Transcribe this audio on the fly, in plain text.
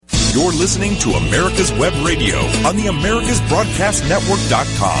You're listening to America's Web Radio on the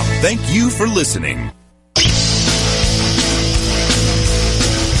AmericasBroadcastNetwork.com. Thank you for listening.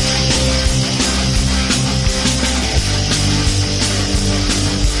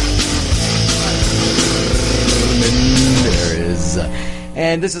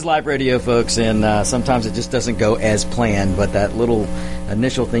 And this is live radio, folks, and sometimes it just doesn't go as planned, but that little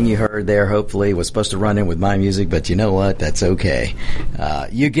initial thing you heard there hopefully was supposed to run in with my music, but you know what? That's okay.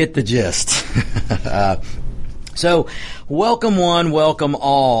 You get the gist. So, welcome one, welcome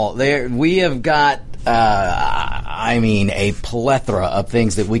all. There, we have got a plethora of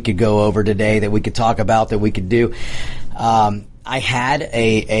things that we could go over today, that we could talk about, that we could do. I had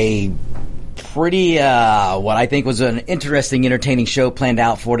a pretty, what I think was an interesting, entertaining show planned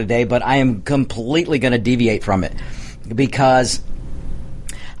out for today, but I am completely going to deviate from it because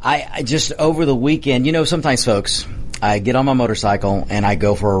I just, over the weekend, you know, sometimes, folks, I get on my motorcycle and I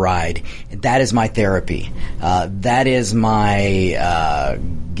go for a ride. That is my therapy. That is my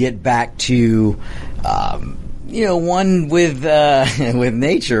get back to, one with with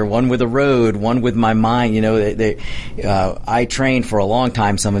nature, one with the road, one with my mind. You know, I trained for a long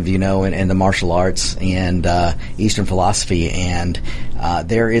time, some of you know, in the martial arts and Eastern philosophy, and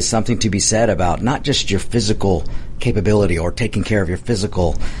there is something to be said about not just your physical capability or taking care of your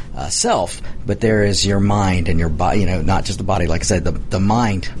physical self, but there is your mind and your body. You know, not just the body, like I said, the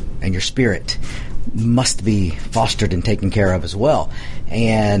mind and your spirit must be fostered and taken care of as well.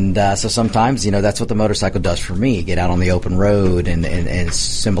 And so sometimes, you know, that's what the motorcycle does for me. Get out on the open road and it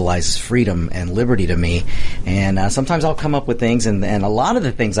symbolizes freedom and liberty to me. And sometimes I'll come up with things, and a lot of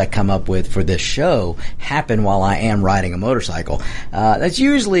the things I come up with for this show happen while I am riding a motorcycle. That's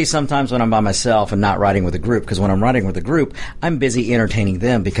usually sometimes when I'm by myself and not riding with a group, because when I'm riding with a group, I'm busy entertaining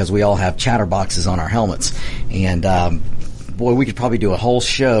them because we all have chatterboxes on our helmets. And boy, we could probably do a whole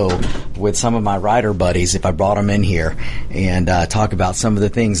show with some of my rider buddies if I brought them in here and talk about some of the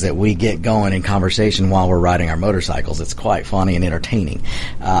things that we get going in conversation while we're riding our motorcycles. It's quite funny and entertaining.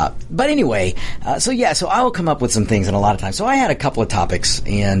 But anyway, so I will come up with some things in a lot of time. So I had a couple of topics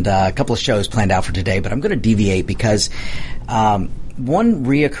and a couple of shows planned out for today, but I'm going to deviate because one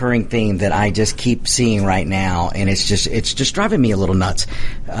reoccurring theme that I just keep seeing right now, and it's just driving me a little nuts.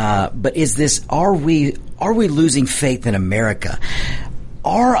 But is this: are we losing faith in America?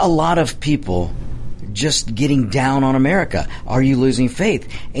 Are a lot of people just getting down on America? Are you losing faith?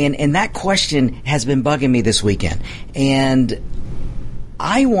 And that question has been bugging me this weekend. And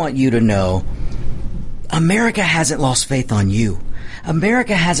I want you to know, America hasn't lost faith on you.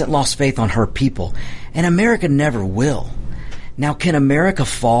 America hasn't lost faith on her people. And America never will. Now, can America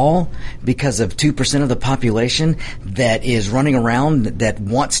fall because of 2% of the population that is running around that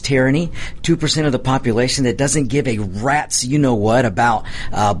wants tyranny? 2% of the population that doesn't give a rat's you-know-what about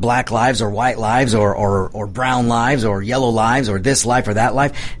black lives or white lives or brown lives or yellow lives or this life or that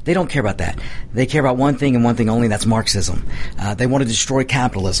life? They don't care about that. They care about one thing and one thing only, and that's Marxism. They want to destroy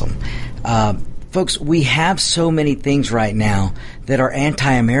capitalism. Folks, we have so many things right now that are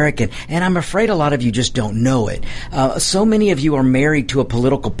anti-American, and I'm afraid a lot of you just don't know it. So many of you are married to a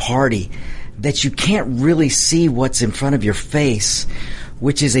political party that you can't really see what's in front of your face,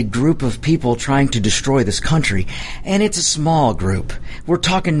 which is a group of people trying to destroy this country. And it's a small group. We're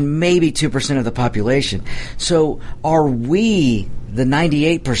talking maybe 2% of the population. So are we, the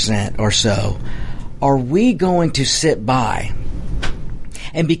 98% or so, are we going to sit by?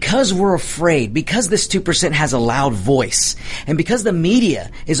 And because we're afraid, because this 2% has a loud voice, and because the media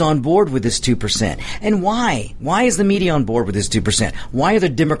is on board with this 2%, and why? Why is the media on board with this 2%? Why are the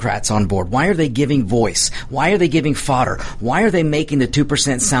Democrats on board? Why are they giving voice? Why are they giving fodder? Why are they making the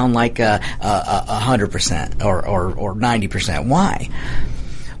 2% sound like 100% or 90%? Why?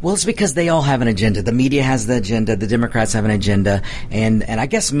 Well, it's because they all have an agenda. The media has the agenda. The Democrats have an agenda. And I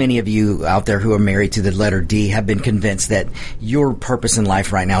guess many of you out there who are married to the letter D have been convinced that your purpose in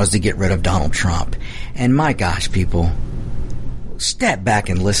life right now is to get rid of Donald Trump. And my gosh, people, step back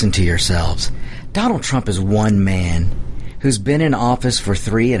and listen to yourselves. Donald Trump is one man who's been in office for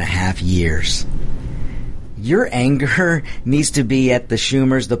 3.5 years. Your anger needs to be at the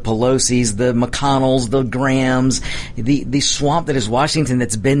Schumers, the Pelosi's, the McConnells, the Grahams, the swamp that is Washington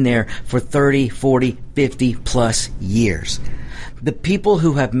that's been there for 30, 40, 50 plus years. The people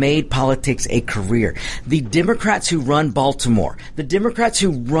who have made politics a career. The Democrats who run Baltimore. The Democrats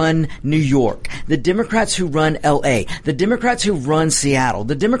who run New York. The Democrats who run L.A. The Democrats who run Seattle.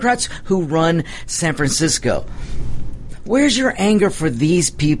 The Democrats who run San Francisco. Where's your anger for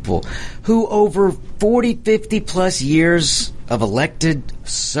these people who over 40, 50 plus years of elected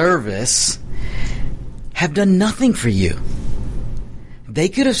service have done nothing for you? They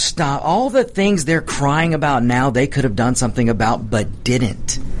could have stopped all the things they're crying about now. They could have done something about, but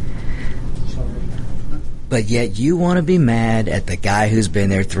didn't. But yet you want to be mad at the guy who's been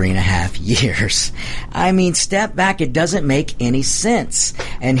there 3.5 years. I mean, step back. It doesn't make any sense.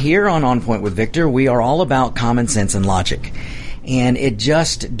 And here on Point with Victor, we are all about common sense and logic. And it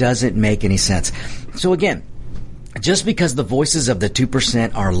just doesn't make any sense. So again, just because the voices of the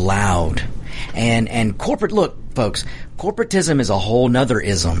 2% are loud and corporate, look, folks, corporatism is a whole nother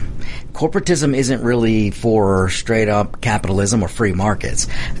ism. Corporatism isn't really for straight up capitalism or free markets.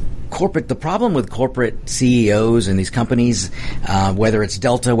 The problem with corporate CEOs and these companies, whether it's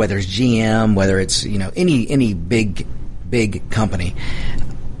Delta, whether it's GM, whether it's, any big company,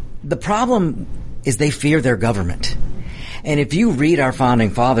 the problem is they fear their government. And if you read our founding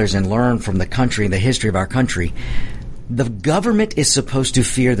fathers and learn from the country, the history of our country, the government is supposed to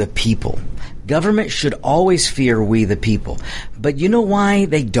fear the people. Government should always fear we the people. But you know why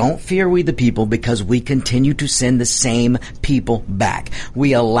they don't fear we the people? Because we continue to send the same people back.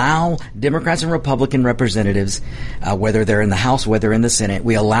 We allow Democrats and Republican representatives, whether they're in the House, whether in the Senate,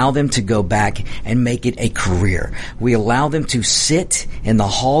 we allow them to go back and make it a career. We allow them to sit in the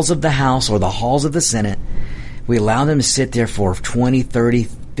halls of the House or the halls of the Senate. We allow them to sit there for 20, 30,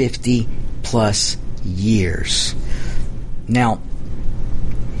 50 plus years. Now,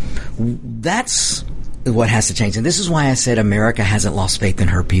 that's what has to change. And this is why I said America hasn't lost faith in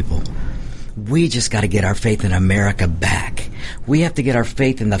her people. We just got to get our faith in America back. We have to get our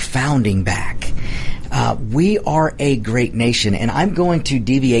faith in the founding back. We are a great nation, and I'm going to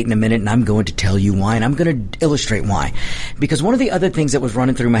deviate in a minute, and I'm going to tell you why, and I'm going to illustrate why. Because one of the other things that was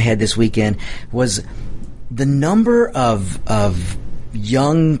running through my head this weekend was the number of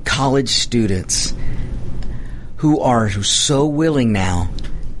young college students who are so willing now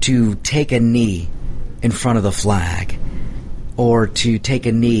to take a knee in front of the flag or to take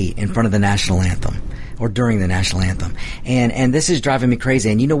a knee in front of the national anthem or during the national anthem. And this is driving me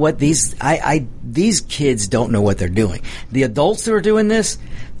crazy. And you know what? These kids don't know what they're doing. The adults who are doing this,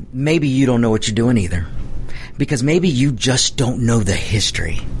 maybe you don't know what you're doing either. Because maybe you just don't know the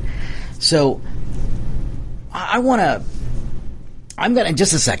history. So I'm gonna in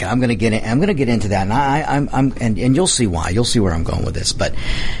just a second. I'm gonna get into that, and and you'll see why. You'll see where I'm going with this. But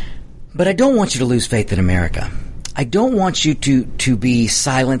I don't want you to lose faith in America. I don't want you to be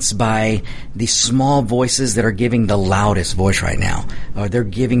silenced by the small voices that are giving the loudest voice right now. Or they're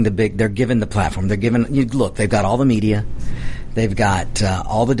giving the platform. Look, they've got all the media. They've got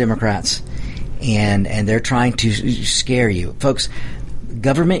all the Democrats, and they're trying to scare you, folks.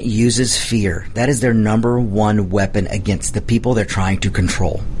 Government uses fear. That is their number one weapon against the people they're trying to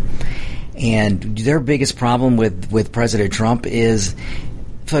control. And their biggest problem with President Trump is,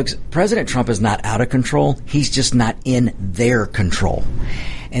 folks, President Trump is not out of control. He's just not in their control.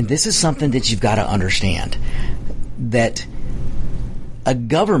 And this is something that you've got to understand, that a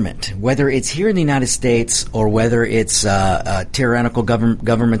government, whether it's here in the United States or whether it's tyrannical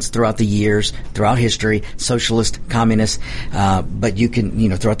governments throughout the years, throughout history, socialist, communist, but you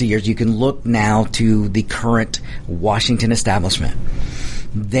can, throughout the years, you can look now to the current Washington establishment.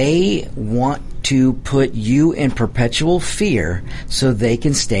 They want to put you in perpetual fear so they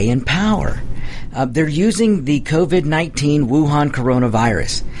can stay in power. They're using the COVID-19 Wuhan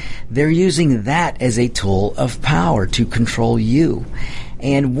coronavirus. They're using that as a tool of power to control you.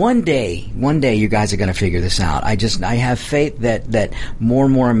 And one day, you guys are going to figure this out. I have faith that more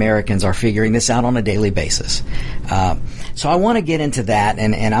and more Americans are figuring this out on a daily basis. So I want to get into that,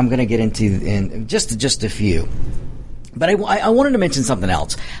 and I'm going to get into in just a few. But I wanted to mention something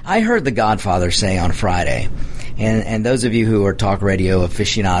else. I heard The Godfather say on Friday, and those of you who are talk radio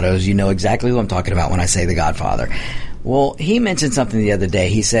aficionados, you know exactly who I'm talking about when I say The Godfather. Well, he mentioned something the other day.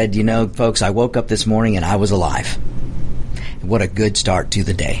 He said, folks, I woke up this morning and I was alive. What a good start to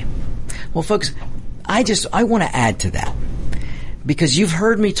the day. Well, folks, I want to add to that. Because you've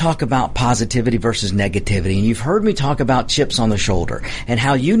heard me talk about positivity versus negativity, and you've heard me talk about chips on the shoulder and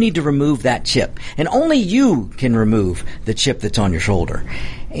how you need to remove that chip. And only you can remove the chip that's on your shoulder.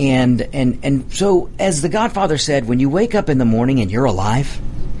 And so, as The Godfather said, when you wake up in the morning and you're alive,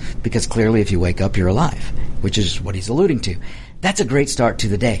 because clearly if you wake up, you're alive, which is what he's alluding to, that's a great start to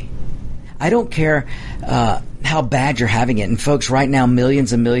the day. I don't care how bad you're having it. And folks, right now,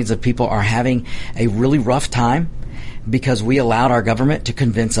 millions and millions of people are having a really rough time because we allowed our government to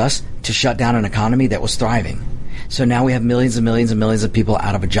convince us to shut down an economy that was thriving. So now we have millions and millions and millions of people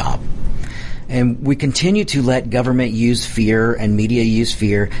out of a job. And we continue to let government use fear and media use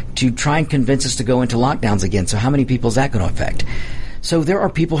fear to try and convince us to go into lockdowns again. So how many people is that going to affect? So there are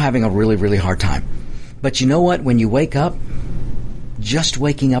people having a really, really hard time. But you know what? When you wake up, just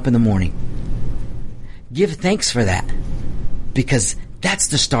waking up in the morning. Give thanks for that, because that's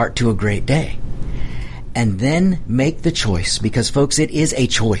the start to a great day. And then make the choice, because folks, it is a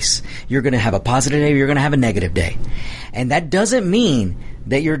choice. You're going to have a positive day or you're going to have a negative day. And that doesn't mean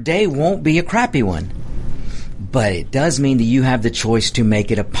that your day won't be a crappy one. But it does mean that you have the choice to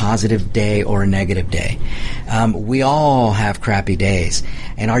make it a positive day or a negative day. We all have crappy days.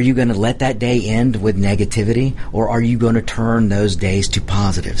 And are you going to let that day end with negativity, or are you going to turn those days to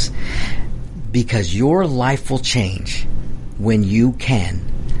positives? Because your life will change when you can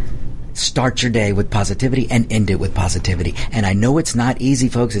start your day with positivity and end it with positivity. And I know it's not easy,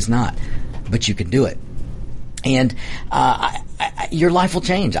 folks. It's not. But you can do it. And your life will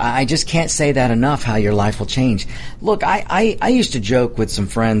change. I just can't say that enough, how your life will change. Look, I used to joke with some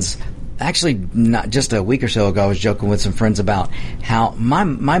friends. Actually, not just a week or so ago, I was joking with some friends about how my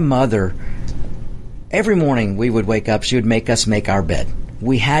mother, every morning we would wake up, she would make us make our bed.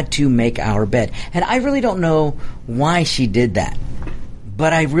 We had to make our bed. And I really don't know why she did that.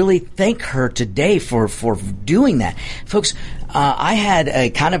 But I really thank her today for doing that. Folks, I had a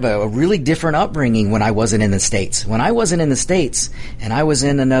kind of a really different upbringing when I wasn't in the States. When I wasn't in the States and I was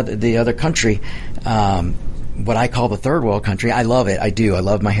in the other country, what I call the third world country, I love it. I do. I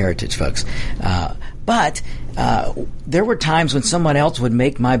love my heritage, folks. But there were times when someone else would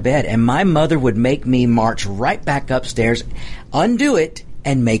make my bed, and my mother would make me march right back upstairs, undo it,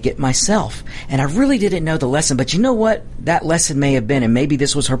 and make it myself. And I really didn't know the lesson, but you know what that lesson may have been, and maybe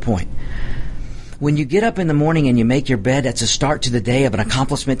this was her point. When you get up in the morning and you make your bed, that's a start to the day of an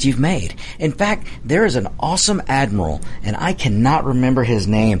accomplishment you've made. In fact, there is an awesome admiral, and I cannot remember his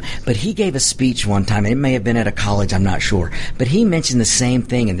name, but he gave a speech one time. It may have been at a college, I'm not sure. But he mentioned the same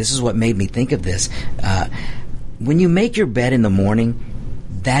thing, and this is what made me think of this. When you make your bed in the morning,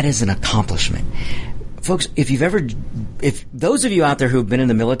 that is an accomplishment. Folks, if those of you out there who've been in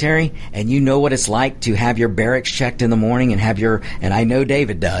the military and you know what it's like to have your barracks checked in the morning and I know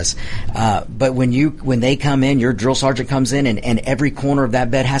David does, but when they come in, your drill sergeant comes in and every corner of that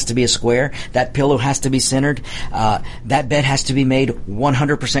bed has to be a square, that pillow has to be centered, that bed has to be made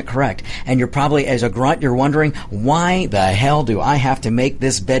 100% correct. And you're probably, as a grunt, you're wondering, why the hell do I have to make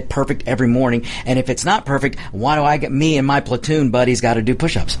this bed perfect every morning? And if it's not perfect, why do me and my platoon buddies got to do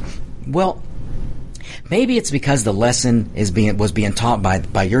push-ups? Well, maybe it's because the lesson was being taught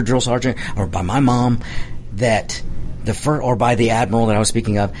by your drill sergeant or by my mom, that or by the admiral that I was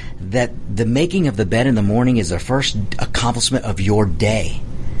speaking of, that the making of the bed in the morning is the first accomplishment of your day.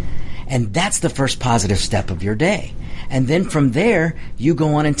 And that's the first positive step of your day. And then from there, you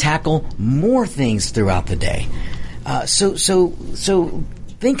go on and tackle more things throughout the day. So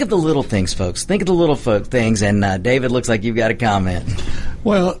think of the little things, folks. Think of the little things. And David, looks like you've got a comment.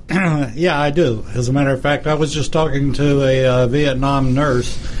 Well, yeah, I do. As a matter of fact, I was just talking to a Vietnam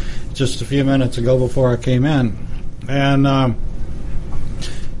nurse just a few minutes ago before I came in. And,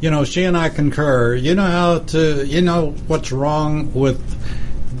 she and I concur. You know what's wrong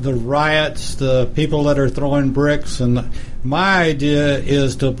with the riots, the people that are throwing bricks. And my idea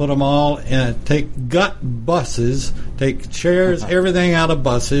is to put them all in, take buses, take chairs, everything out of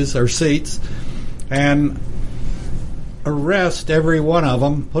buses or seats, and arrest every one of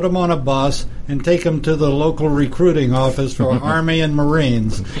them, put them on a bus, and take them to the local recruiting office for Army and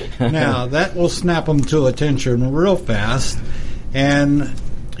Marines. Now, that will snap them to attention real fast. And,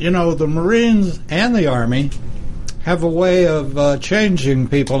 the Marines and the Army have a way of changing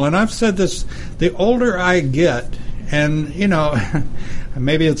people. And I've said this, the older I get, and,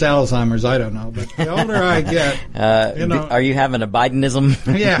 maybe it's Alzheimer's, I don't know, but the older I get, Are you having a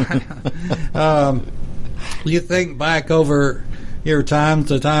Bidenism? Yeah. You think back over your time,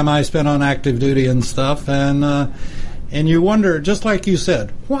 the time I spent on active duty and stuff, and you wonder, just like you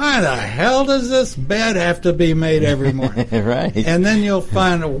said, why the hell does this bed have to be made every morning? Right. And then you'll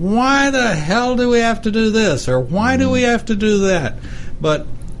find, why the hell do we have to do this, or why do we have to do that? But,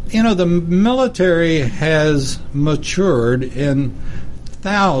 the military has matured in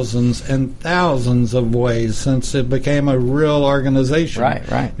thousands and thousands of ways since it became a real organization.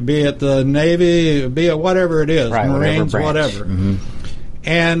 Right. Be it the Navy, be it whatever it is, right, Marines, whatever. Mm-hmm.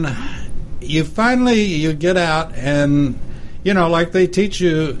 And you get out and, like they teach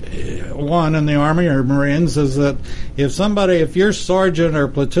you, one in the Army or Marines, is that if your sergeant or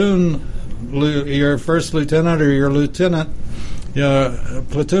platoon, your first lieutenant or your lieutenant,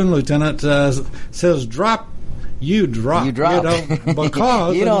 platoon lieutenant says drop, you drop.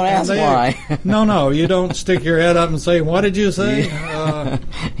 Because you don't ask why. No, you don't stick your head up and say, "What did you say?"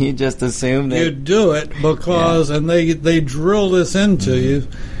 You just assume that you do it because, and they drill this into you.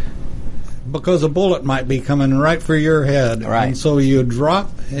 because a bullet might be coming right for your head. Right. And so you drop,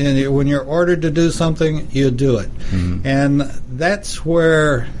 and when you're ordered to do something, you do it. Mm-hmm. And that's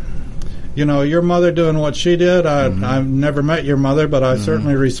where, you know, your mother doing what she did. I've never met your mother, but I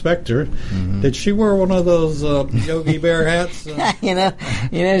certainly respect her. Did she wear one of those Yogi Bear hats? you know,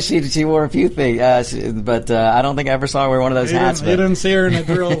 she wore a few things, but I don't think I ever saw her wear one of those hats. You didn't see her in a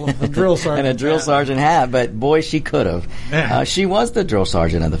drill sergeant in a drill sergeant hat, but boy, she could have. Yeah. She was the drill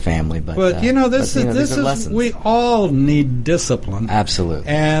sergeant of the family, but you know, this these are is lessons. we all need discipline. Absolutely.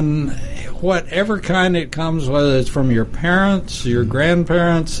 And whatever kind it comes, whether it's from your parents, your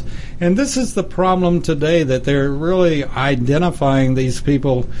grandparents, and this is the problem today, that they're really identifying these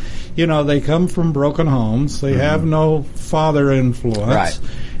people. You know, they come from broken homes. They have no father influence.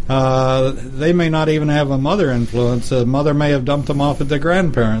 Right. They may not even have a mother influence. A mother may have dumped them off at their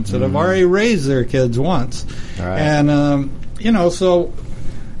grandparents that have already raised their kids once. Right. And, you know, so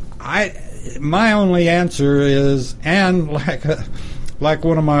my only answer is, and like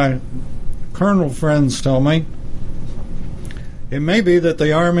one of my colonel friends told me, it may be that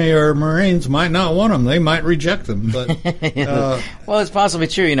the Army or Marines might not want them. They might reject them. But well, it's possibly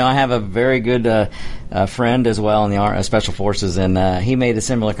true. You know, I have a very good friend as well in the Special Forces, and he made a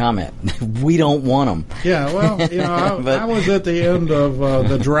similar comment. We don't want them. Yeah, well, you know, I was at the end of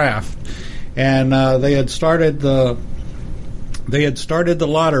the draft, and they had started the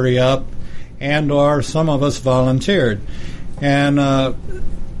lottery up, and or some of us volunteered, and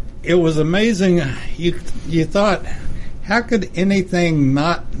it was amazing. You thought, how could anything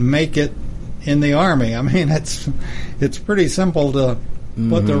not make it in the Army? I mean, it's pretty simple to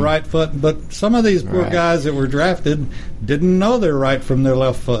put the right foot, but some of these poor guys that were drafted didn't know their right from their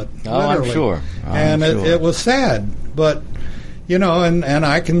left foot. Oh, literally. I'm sure. And it was sad, but, you know, and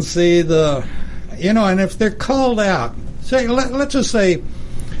I can see you know, and if they're called out, say, let's just say,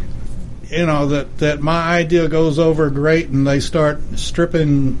 you know, that my idea goes over great and they start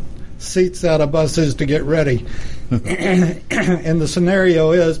stripping seats out of buses to get ready. And the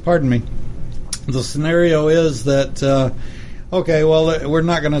scenario is, that, okay, well, we're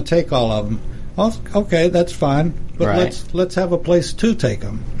not going to take all of them. Well, okay, that's fine, but let's have a place to take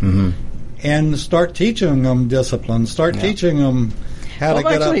them. And start teaching them discipline, teaching them how to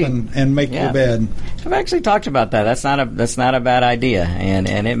get up and make your bed. I've actually talked about that. That's not a bad idea,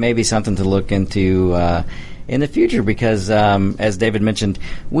 and it may be something to look into in the future, because as David mentioned,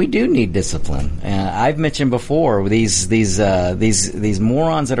 we do need discipline. I've mentioned before these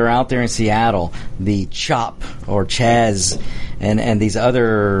morons that are out there in Seattle, the CHOP or Chaz, and these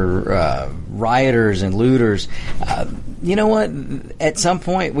other rioters and looters. You know what? At some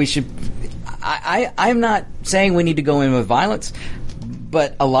point, we should. I'm not saying we need to go in with violence,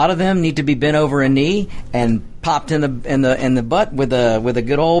 but a lot of them need to be bent over a knee and popped in the butt with a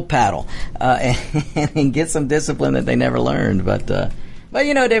good old paddle, and get some discipline that they never learned. But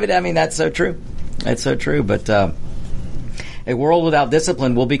you know, David, I mean, that's so true. That's so true. But a world without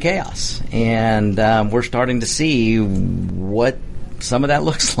discipline will be chaos, and we're starting to see what some of that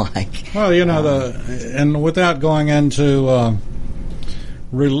looks like. Well, you know, and without going into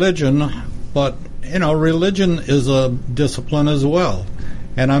religion, but you know, religion is a discipline as well.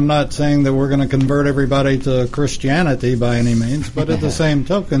 And I'm not saying that we're going to convert everybody to Christianity by any means, but at the same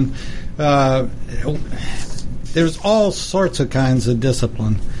token, there's all sorts of kinds of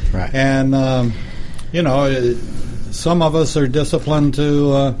discipline. Right. And, you know, some of us are disciplined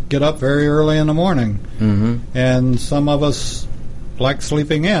to get up very early in the morning. And some of us like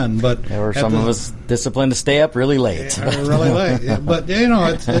sleeping in. But there were some of us disciplined to stay up really late. Really late. Yeah. But, you know,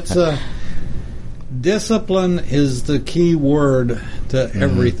 it's discipline is the key word to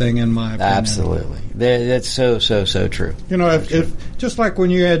everything, in my opinion. Absolutely. That's so true. You know, if just like when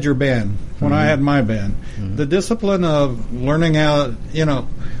you had your band, when I had my band, the discipline of learning how, you know,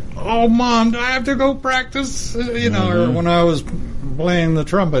 oh, Mom, do I have to go practice? You know, or when I was playing the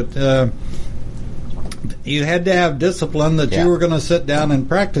trumpet, you had to have discipline that you were going to sit down and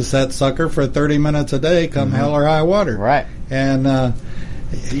practice that sucker for 30 minutes a day, come hell or high water. Right. And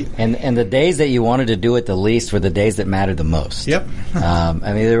the days that you wanted to do it the least were the days that mattered the most. Yep. I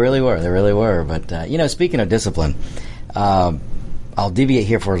mean, they really were. But, you know, speaking of discipline, I'll deviate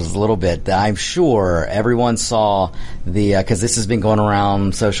here for a little bit. I'm sure everyone saw because this has been going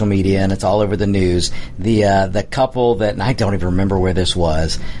around social media and it's all over the news, the couple that, and I don't even remember where this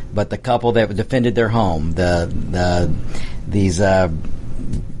was, but the couple that defended their home, these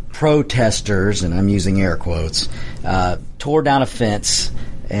protesters, and I'm using air quotes, tore down a fence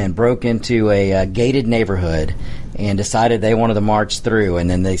and broke into a gated neighborhood and decided they wanted to march through. And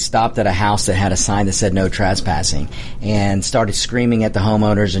then they stopped at a house that had a sign that said no trespassing, and started screaming at the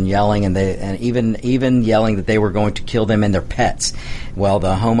homeowners and yelling, and even yelling that they were going to kill them and their pets. Well,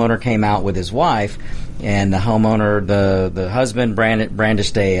 the homeowner came out with his wife, and the homeowner, the husband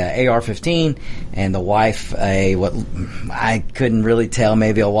brandished a AR-15, and the wife what I couldn't really tell,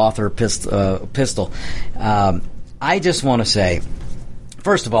 maybe a Walther pistol. I just want to say,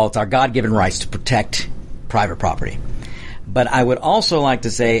 first of all, it's our God-given rights to protect private property. But I would also like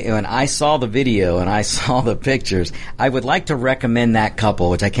to say, when I saw the video and I saw the pictures, I would like to recommend that couple,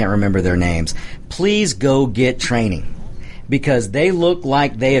 which I can't remember their names, please go get training. Because they look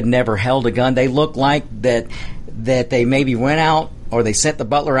like they had never held a gun. They look like that they maybe went out, or they sent the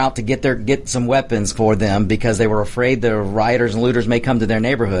butler out to get some weapons for them because they were afraid the rioters and looters may come to their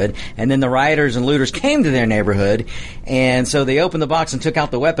neighborhood. And then the rioters and looters came to their neighborhood, and so they opened the box and took out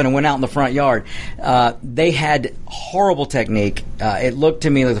the weapon and went out in the front yard. They had horrible technique. It looked to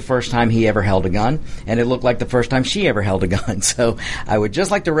me like the first time he ever held a gun, and it looked like the first time she ever held a gun. So I would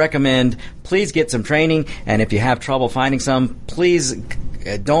just like to recommend, please get some training, and if you have trouble finding some, please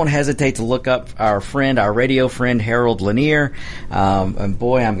don't hesitate to look up our radio friend, Harold Lanier. And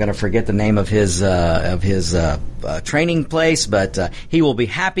boy, I'm going to forget the name of his training place, but he will be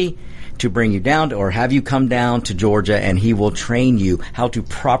happy to bring you down or have you come down to Georgia, and he will train you how to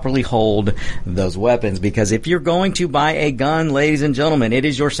properly hold those weapons. Because if you're going to buy a gun, ladies and gentlemen, it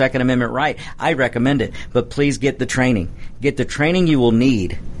is your Second Amendment right. I recommend it, but please get the training. Get the training you will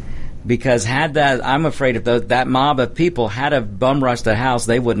need. Because I'm afraid if that mob of people had a bum rushed the house,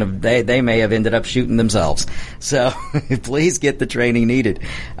 they wouldn't have. They may have ended up shooting themselves. So please get the training needed.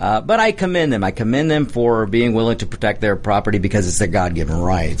 But I commend them. I commend them for being willing to protect their property because it's their God-given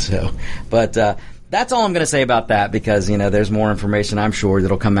right. So, but that's all I'm going to say about that, because there's more information I'm sure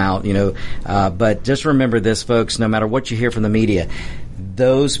that'll come out. But just remember this, folks. No matter what you hear from the media,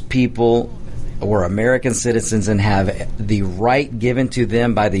 those people were American citizens and have the right given to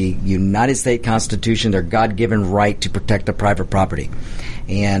them by the United States Constitution, their God-given right to protect the private property.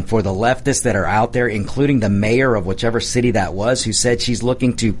 And for the leftists that are out there, including the mayor of whichever city that was, who said she's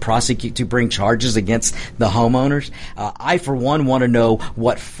looking to prosecute, to bring charges against the homeowners, I, for one, want to know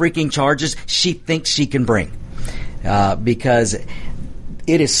what freaking charges she thinks she can bring. Because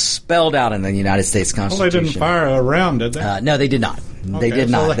it is spelled out in the United States Constitution. Well, they didn't fire a round, did they? No, they did not. They did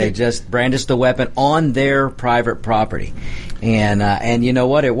not. They just brandished the weapon on their private property, and you know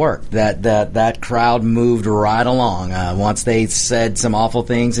what? It worked. That crowd moved right along. Once they said some awful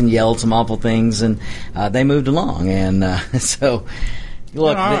things and yelled some awful things, and they moved along. And so,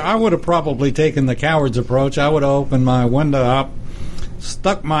 look, I would have probably taken the coward's approach. I would have opened my window up,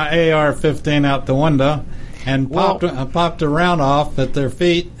 stuck my AR-15 out the window, and popped a round off at their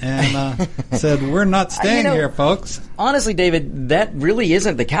feet and said, "We're not staying here, folks." Honestly, David, that really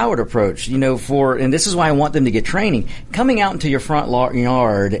isn't the coward approach. And this is why I want them to get training. Coming out into your front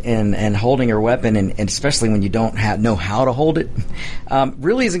yard and holding your weapon, and especially when you don't know how to hold it,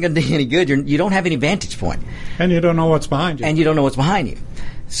 really isn't going to do you any good. You don't have any vantage point, and you don't know what's behind you.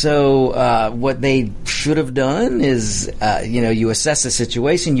 So what they should have done is, you assess the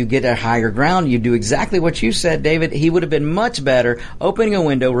situation, you get a higher ground, you do exactly what you said, David. He would have been much better opening a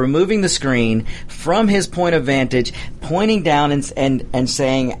window, removing the screen from his point of vantage, pointing down and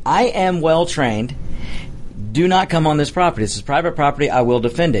saying, "I am well trained. Do not come on this property. This is private property. I will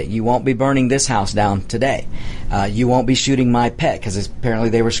defend it. You won't be burning this house down today. You won't be shooting my pet," because apparently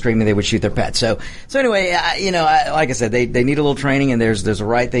they were screaming they would shoot their pet. So anyway, like I said, they need a little training, and there's a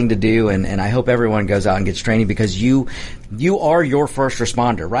right thing to do, and I hope everyone goes out and gets training, because you are your first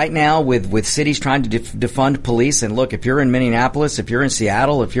responder right now with cities trying to defund police. And look, if you're in Minneapolis, if you're in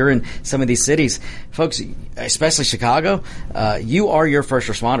Seattle, if you're in some of these cities, folks, especially Chicago, you are your first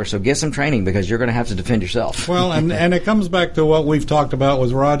responder. So get some training, because you're going to have to defend yourself. Well, and it comes back to what we've talked about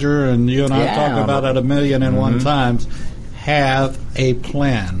with Roger, and you and I have talked about it 1,000,001 times. Have a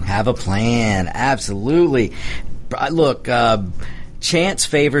plan. Have a plan. Absolutely. Look, chance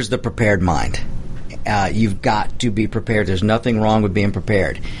favors the prepared mind. You've got to be prepared. There's nothing wrong with being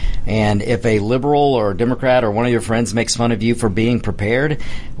prepared. And if a liberal or a Democrat or one of your friends makes fun of you for being prepared,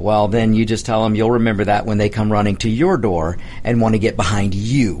 well, then you just tell them you'll remember that when they come running to your door and want to get behind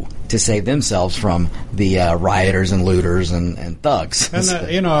you to save themselves from the rioters and looters and thugs. And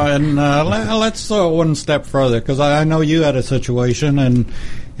let's throw it one step further, because I know you had a situation,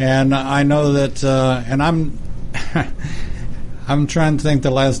 and I know that, and I'm trying to think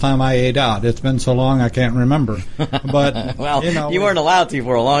the last time I ate out. It's been so long I can't remember. But well, you weren't allowed to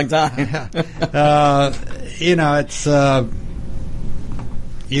for a long time. It's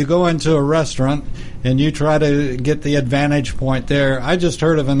you go into a restaurant and you try to get the advantage point there. I just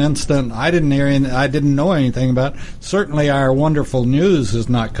heard of an incident. I didn't know anything about. Certainly, our wonderful news has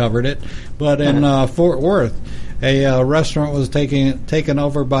not covered it. But in Fort Worth, a restaurant was taken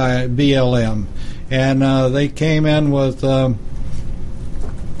over by BLM, and they came in with the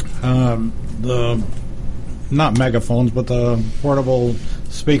not megaphones, but the portable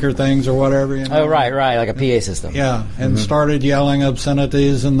speaker things or whatever. You know? Oh, right, like a PA system. Yeah, and started yelling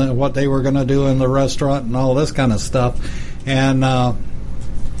obscenities and what they were going to do in the restaurant and all this kind of stuff. And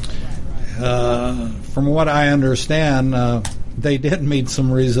from what I understand, they did meet some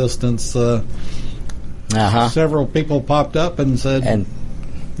resistance. Several people popped up and said,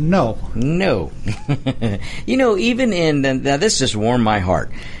 no. Even in, now this just warmed my heart,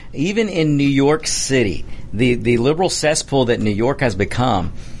 even in New York City, the liberal cesspool that New York has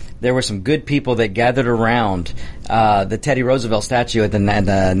become, there were some good people that gathered around the Teddy Roosevelt statue at the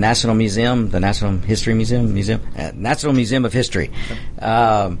National Museum, the National History Museum, National Museum of History.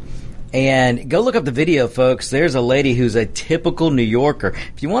 And go look up the video, folks. There's a lady who's a typical New Yorker.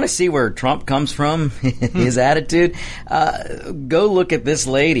 If you want to see where Trump comes from, his attitude, go look at this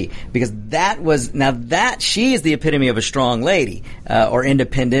lady, because she is the epitome of a strong lady, or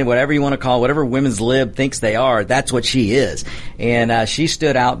independent, whatever you want to call it, whatever women's lib thinks they are, that's what she is. And she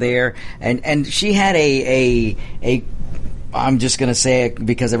stood out there, and she had a I'm just going to say it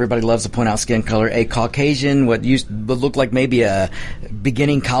because everybody loves to point out skin color, a Caucasian, what used to look like maybe a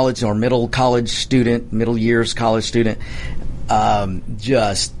beginning college or middle years college student,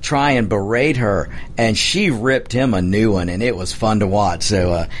 just try and berate her, and she ripped him a new one, and it was fun to watch.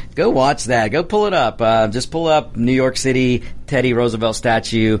 So go watch that. Go pull it up. Just pull up New York City Teddy Roosevelt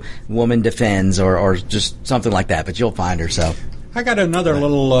statue, woman defends, or just something like that, but you'll find her. So I got another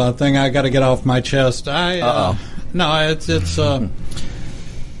little thing I got to get off my chest. No, it's.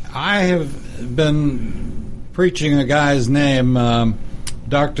 I have been preaching a guy's name,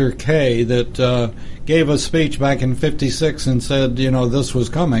 Dr. K, that gave a speech back in '56 and said, this was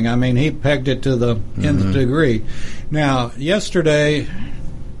coming. I mean, he pegged it to the nth degree. Now, yesterday,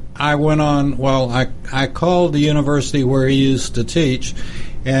 I went on. Well, I called the university where he used to teach,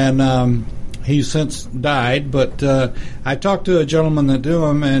 and he's since died. But I talked to a gentleman that knew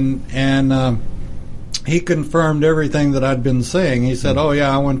him, and he confirmed everything that I'd been saying. He said, "Oh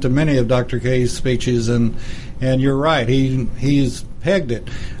yeah, I went to many of Dr. K's speeches, and you're right. He's pegged it."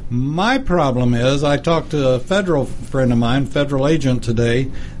 My problem is, I talked to a federal friend of mine, federal agent today,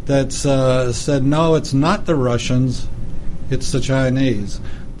 that said, "No, it's not the Russians, it's the Chinese.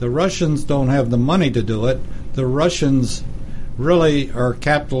 The Russians don't have the money to do it. The Russians really are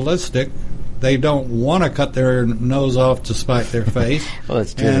capitalistic. They don't want to cut their nose off to spite their face." Well,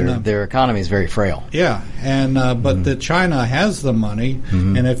 it's true. And, their economy is very frail. Yeah, and but the China has the money,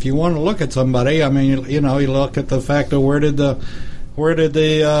 and if you want to look at somebody, I mean, you look at the fact of where did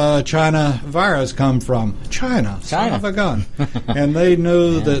the China virus come from? China. Son of a gun. And they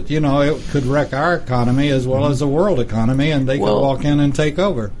knew that it could wreck our economy as well as the world economy, and they could walk in and take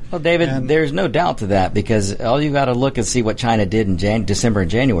over. Well, David, there's no doubt to that, because all you got to look and see what China did in December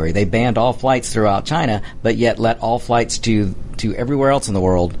and January. They banned all flights throughout China, but yet let all flights to everywhere else in the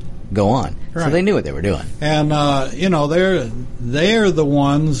world go on. Right. So they knew what they were doing. And they're the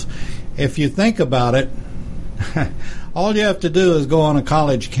ones. If you think about it, all you have to do is go on a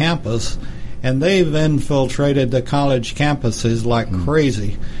college campus, and they've infiltrated the college campuses like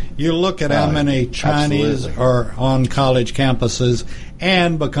crazy. You look at how many Chinese are on college campuses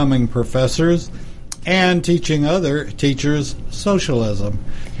and becoming professors and teaching other teachers socialism.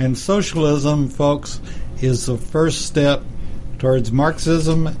 And socialism, folks, is the first step towards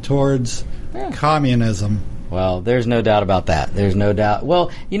Marxism, towards communism. Well, there's no doubt about that. There's no doubt.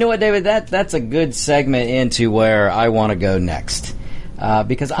 Well, you know what, David? That's a good segment into where I want to go next.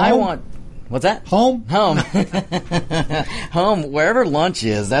 Because home? I want... What's that? Home. Home, wherever lunch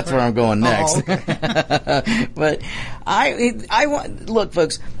is, that's where I'm going next. Okay. But I want... Look,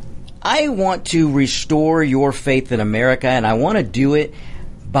 folks, I want to restore your faith in America, and I want to do it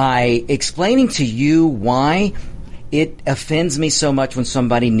by explaining to you why it offends me so much when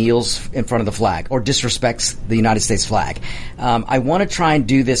somebody kneels in front of the flag or disrespects the United States flag. I want to try and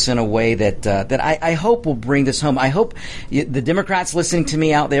do this in a way that I hope will bring this home. I hope the Democrats listening to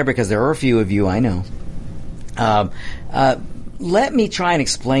me out there, because there are a few of you, I know. let me try and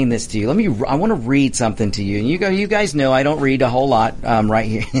explain this to you. I want to read something to you. And you guys know I don't read a whole lot right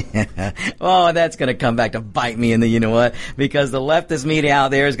here. Oh, that's going to come back to bite me in the, you know what? Because the leftist media out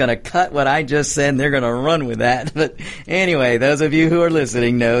there is going to cut what I just said and they're going to run with that. But anyway, those of you who are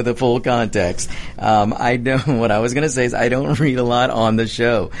listening know the full context. I know what I was going to say is I don't read a lot on the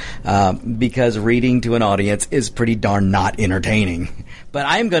show because reading to an audience is pretty darn not entertaining. But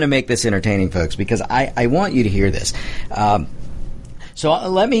I'm going to make this entertaining, folks, because I want you to hear this. So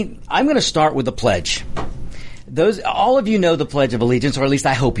I'm going to start with the pledge. All of you know the Pledge of Allegiance, or at least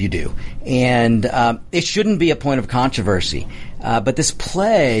I hope you do. And it shouldn't be a point of controversy. But this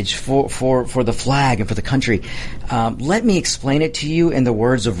pledge for the flag and for the country, let me explain it to you in the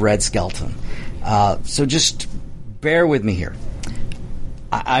words of Red Skelton. So just bear with me here.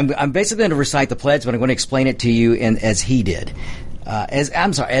 I'm basically going to recite the pledge, but I'm going to explain it to you as he did.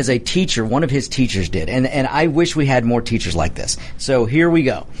 As a teacher, one of his teachers did. And I wish we had more teachers like this. So here we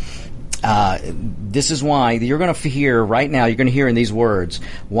go. This is why you're going to hear right now, you're going to hear in these words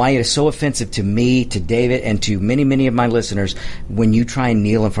why it is so offensive to me, to David, and to many, many of my listeners when you try and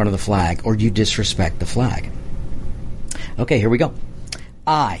kneel in front of the flag or you disrespect the flag. Okay, here we go.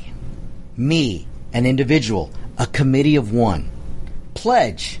 I, me, an individual, a committee of one,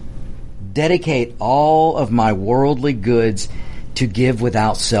 pledge, dedicate all of my worldly goods to give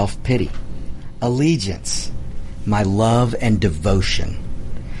without self-pity, allegiance, my love and devotion,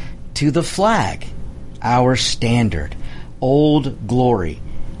 to the flag, our standard, old glory,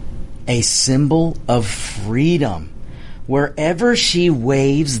 a symbol of freedom. Wherever she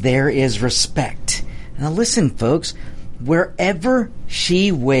waves, there is respect. Now listen, folks, wherever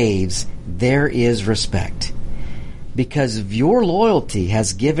she waves, there is respect. Because of your loyalty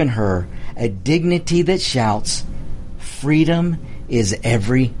has given her a dignity that shouts, freedom is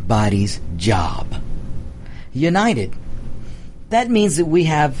everybody's job. United. That means that we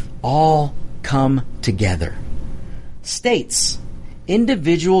have all come together. States,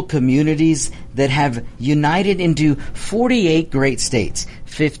 individual communities that have united into 48 great states.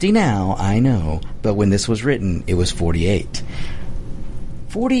 50 now, I know, but when this was written, it was 48.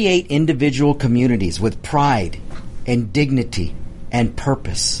 48 individual communities with pride and dignity and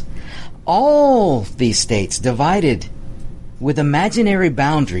purpose. All these states divided with imaginary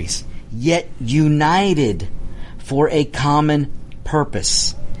boundaries, yet united for a common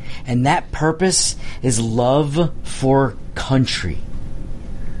purpose. And that purpose is love for country.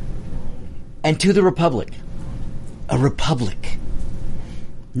 And to the republic, a republic,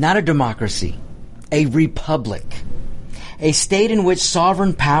 not a democracy, a republic, a state in which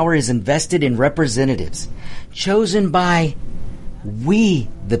sovereign power is invested in representatives chosen by we,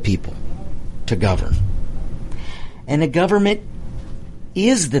 the people, to govern. And a government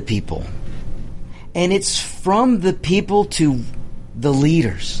is the people. And it's from the people to the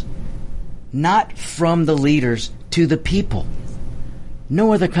leaders, not from the leaders to the people.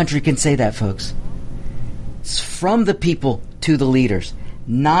 No other country can say that, folks. It's from the people to the leaders,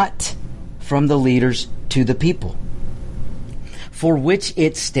 not from the leaders to the people. For which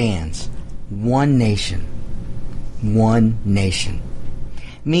it stands, one nation,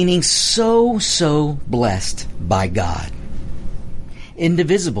 meaning so blessed by God,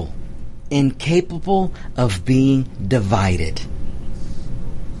 indivisible, incapable of being divided,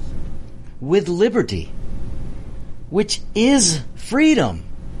 with liberty, which is freedom,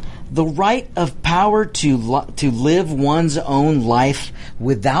 the right of power to live one's own life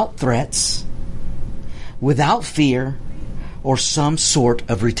without threats, without fear, or some sort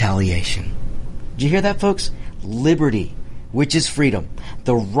of retaliation. Did you hear that, folks? Liberty, which is freedom,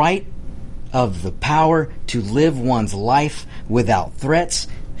 the right of the power to live one's life without threats,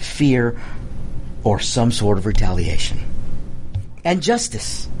 fear, or some sort of retaliation. And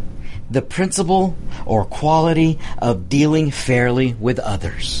justice, the principle or quality of dealing fairly with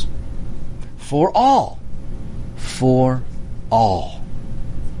others. For all,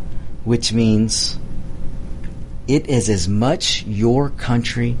 which means it is as much your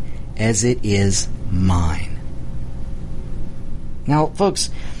country as it is mine. Now, folks,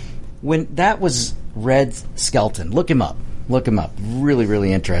 when that was Red Skelton, look him up. Really,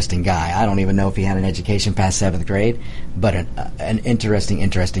 really interesting guy. I don't even know if he had an education past 7th grade, but an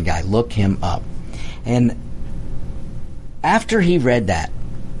interesting guy. Look him up. And after he read that,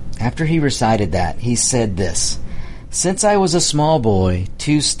 after he recited that, he said this: since I was a small boy,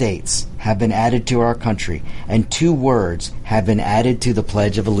 2 states have been added to our country, and 2 words have been added to the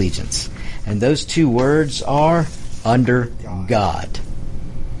Pledge of Allegiance. And those 2 words are under God.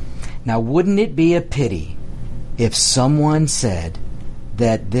 Now, wouldn't it be a pity if someone said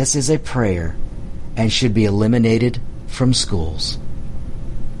that this is a prayer and should be eliminated from schools.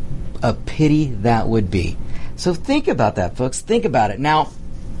 A pity that would be. So think about that, folks. Think about it. Now,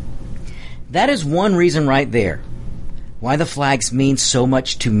 that is one reason right there why the flags mean so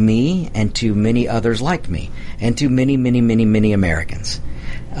much to me and to many others like me and to many, many, many, many Americans.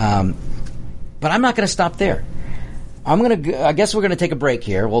 But I'm not going to stop there. I guess we're going to take a break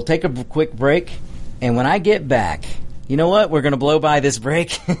here. We'll take a quick break, and when I get back, you know what? We're going to blow by this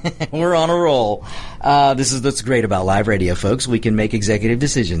break. We're on a roll. This is what's great about live radio, folks. We can make executive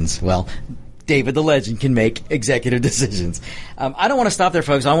decisions. Well, David the Legend can make executive decisions. I don't want to stop there,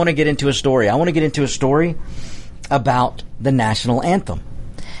 folks. I want to get into a story. I want to get into a story about the national anthem.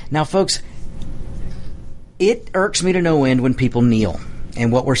 Now, folks, it irks me to no end when people kneel.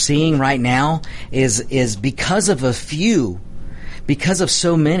 And what we're seeing right now is because of a few, because of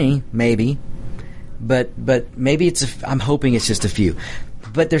so many, maybe, but maybe I'm hoping it's just a few.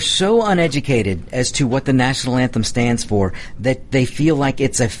 But they're so uneducated as to what the national anthem stands for that they feel like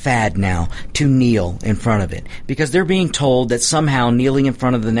it's a fad now to kneel in front of it. Because they're being told that somehow kneeling in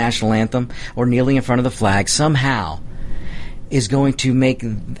front of the national anthem or kneeling in front of the flag somehow is going to make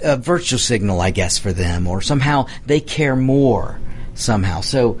a virtue signal, I guess, for them, or somehow they care more. Somehow.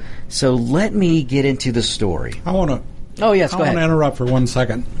 So let me get into the story. I want to. Oh yes, go ahead. I want to interrupt for 1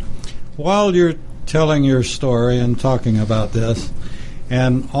 second. While you're telling your story and talking about this,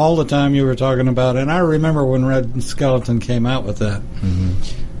 and all the time you were talking about, and I remember when Red Skeleton came out with that. Mm-hmm.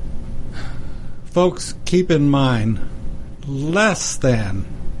 Folks, keep in mind, less than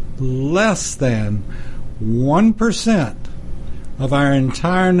 1% of our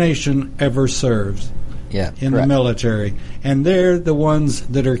entire nation ever serves. Yeah, in correct. The military. And they're the ones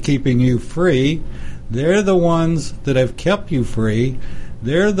that are keeping you free. They're the ones that have kept you free.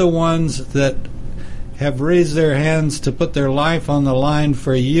 They're the ones that have raised their hands to put their life on the line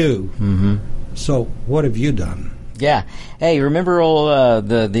for you. Mm-hmm. So what have you done? Yeah. Hey, remember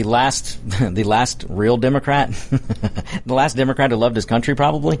the last real Democrat? The last Democrat who loved his country,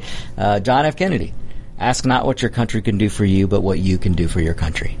 probably? John F. Kennedy. Ask not what your country can do for you, but what you can do for your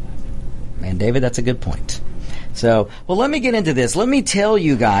country. Man, David, that's a good point. So, well, let me get into this. Let me tell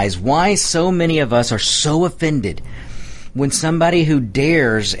you guys why so many of us are so offended when somebody who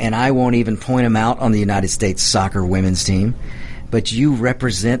dares, and I won't even point them out on the United States soccer women's team, but you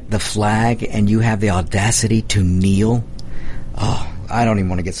represent the flag and you have the audacity to kneel. Oh, I don't even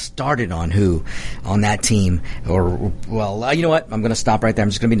want to get started on who on that team. Or, well, you know what? I'm going to stop right there.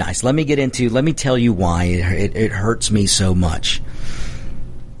 I'm just going to be nice. Let me tell you why it hurts me so much.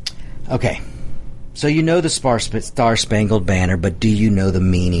 Okay, so you know the Star-Spangled Banner, but do you know the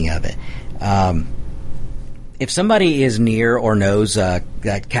meaning of it? If somebody is near or knows that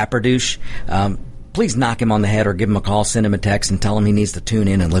Caperdouche, please knock him on the head or give him a call, send him a text, and tell him he needs to tune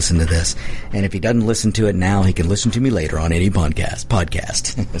in and listen to this. And if he doesn't listen to it now, he can listen to me later on any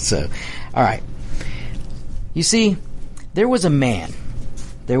podcast. So, all right. You see, there was a man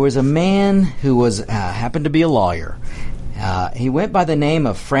who was happened to be a lawyer. He went by the name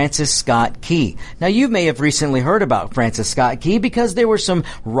of Francis Scott Key. Now, you may have recently heard about Francis Scott Key because there were some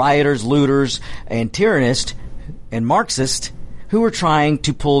rioters, looters, and tyrannists and Marxists who were trying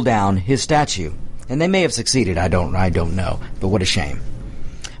to pull down his statue. And they may have succeeded. I don't know. But what a shame.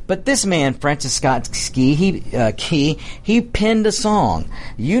 But this man, Francis Scott Key, he penned a song.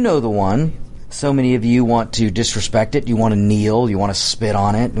 You know the one. So many of you want to disrespect it. You want to kneel. You want to spit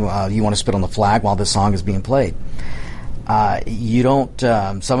on it. You want to spit on the flag while this song is being played. You don't.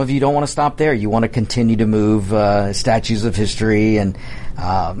 Some of you don't want to stop there. You want to continue to move statues of history, and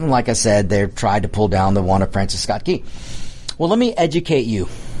like I said, they tried to pull down the one of Francis Scott Key. Well, let me educate you,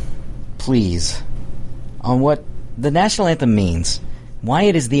 please, on what the national anthem means, why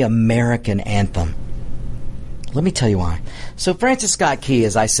it is the American anthem. Let me tell you why. So, Francis Scott Key,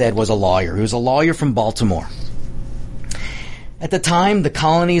 as I said, was a lawyer. He was a lawyer from Baltimore. At the time, the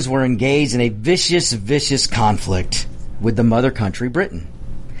colonies were engaged in a vicious conflict with the mother country, Britain.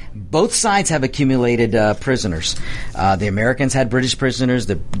 Both sides have accumulated prisoners. The Americans had British prisoners.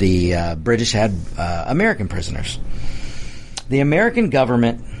 The British had American prisoners. The American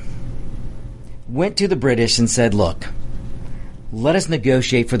government went to the British and said, look, let us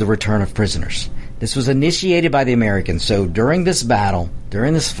negotiate for the return of prisoners. This was initiated by the Americans. So during this battle,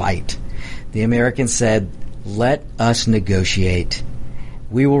 during this fight, the Americans said, let us negotiate.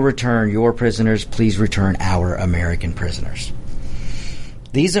 We will return your prisoners. Please return our American prisoners.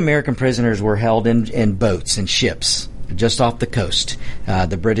 These American prisoners were held in boats and ships just off the coast.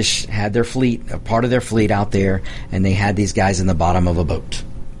 The British had their fleet, a part of their fleet out there, and they had these guys in the bottom of a boat,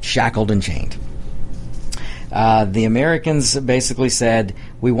 shackled and chained. The Americans basically said,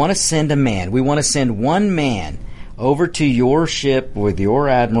 we want to send a man. We want to send one man over to your ship with your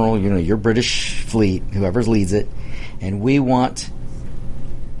admiral, your British fleet, whoever leads it, and we want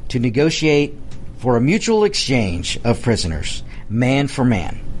to negotiate for a mutual exchange of prisoners, man for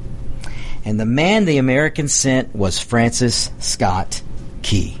man. And the man the Americans sent was Francis Scott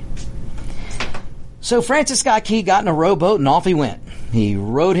Key. So Francis Scott Key got in a rowboat and off he went. He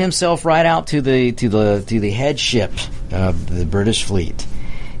rowed himself right out to the head ship of the British fleet,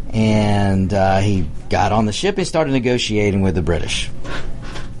 and he got on the ship and started negotiating with the British.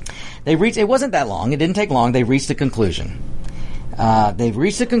 It wasn't that long. It didn't take long. They reached a conclusion. They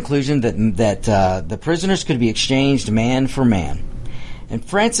reached a conclusion that the prisoners could be exchanged man for man. And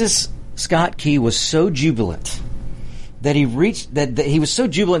Francis Scott Key was so jubilant that he reached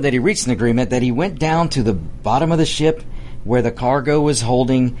an agreement that he went down to the bottom of the ship where the cargo was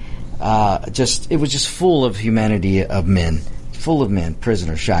holding. It was just full of humanity, of men,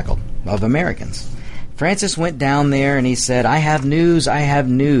 prisoners shackled, of Americans. Francis went down there and he said, I have news.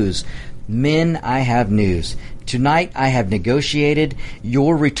 Men, I have news. Tonight I have negotiated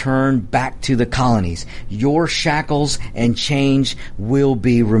your return back to the colonies. Your shackles and chains will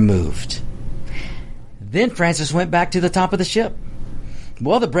be removed. Then Francis went back to the top of the ship.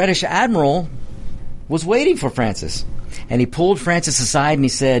 Well, the British admiral was waiting for Francis, and he pulled Francis aside and he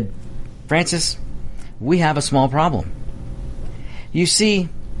said, Francis, we have a small problem. You see,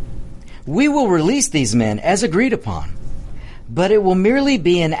 we will release these men as agreed upon, but it will merely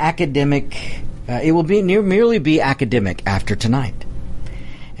be an academic. Merely be academic after tonight.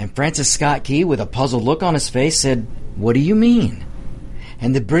 And Francis Scott Key, with a puzzled look on his face, said, what do you mean?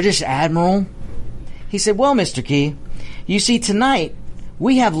 And the British admiral, he said, well, Mr. Key, you see, tonight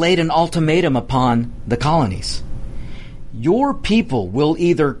we have laid an ultimatum upon the colonies. Your people will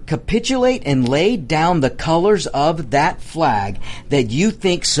either capitulate and lay down the colors of that flag that you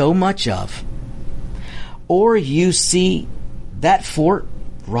think so much of, or you see that fort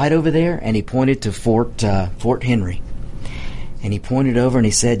right over there, and he pointed to Fort Henry. And he pointed over and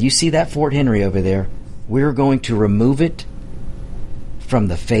he said, you see that Fort Henry over there? We're going to remove it from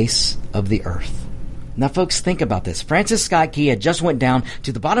the face of the earth. Now, folks, think about this. Francis Scott Key had just went down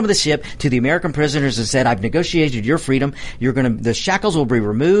to the bottom of the ship to the American prisoners and said, I've negotiated your freedom. The shackles will be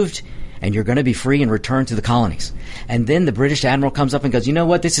removed, and you're going to be free and return to the colonies. And then the British admiral comes up and goes, you know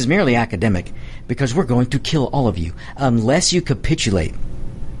what? This is merely academic, because we're going to kill all of you unless you capitulate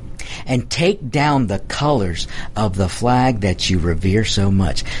and take down the colors of the flag that you revere so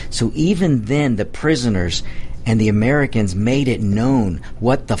much. So even then, the prisoners and the Americans made it known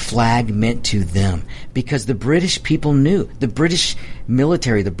what the flag meant to them, because the British people knew. The British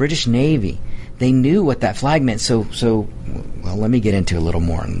military, the British Navy, they knew what that flag meant. So, let me get into a little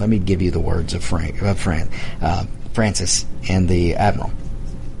more, and let me give you the words of Francis and the admiral.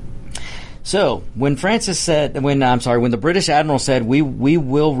 So, when the British admiral said, we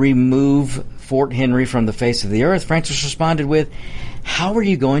will remove Fort Henry from the face of the earth, Francis responded with, how are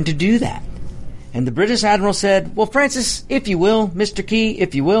you going to do that? And the British admiral said, well, Francis, if you will, Mr. Key,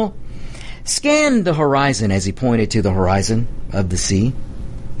 if you will, scan the horizon, as he pointed to the horizon of the sea.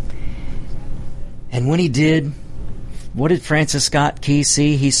 And when he did, what did Francis Scott Key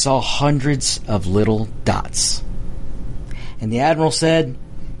see? He saw hundreds of little dots. And the admiral said,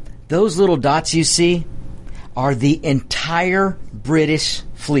 those little dots you see are the entire British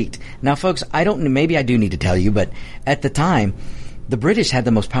fleet. Now, folks, maybe I do need to tell you, but at the time, the British had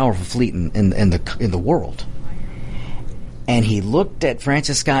the most powerful fleet in the world. And he looked at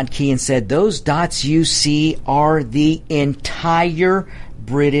Francis Scott Key and said, those dots you see are the entire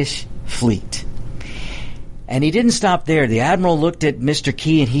British fleet. And he didn't stop there. The admiral looked at Mr.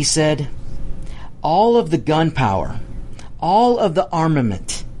 Key and he said, all of the gunpowder, all of the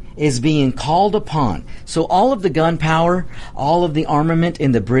armament is being called upon. So all of the gunpowder, all of the armament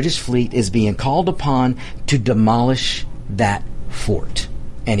in the British fleet is being called upon to demolish that fort.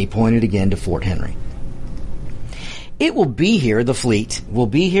 And he pointed again to Fort Henry. It will be here, the fleet will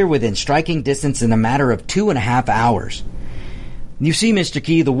be here within striking distance in a matter of 2.5 hours. You see, Mr.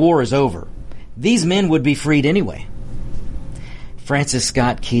 Key, the war is over. These men would be freed anyway. Francis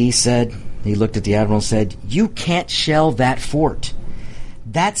Scott Key said, he looked at the admiral and said, you can't shell that fort.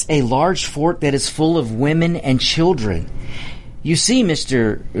 That's a large fort that is full of women and children. You see,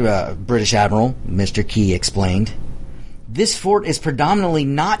 Mr. British Admiral, Mr. Key explained, this fort is predominantly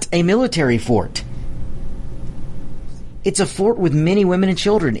not a military fort. It's a fort with many women and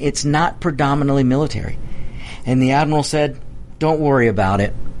children. It's not predominantly military. And the admiral said, don't worry about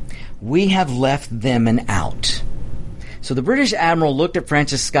it. We have left them an out. So the British admiral looked at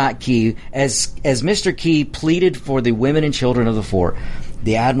Francis Scott Key as Mr. Key pleaded for the women and children of the fort.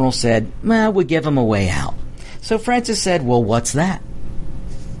 The admiral said, well, we'll give them a way out. So Francis said, well, what's that?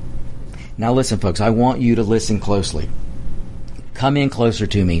 Now listen, folks, I want you to listen closely. Come in closer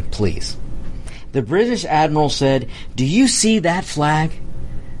to me, please. The British Admiral said, do you see that flag?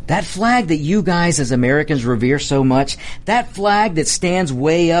 That flag that you guys as Americans revere so much? That flag that stands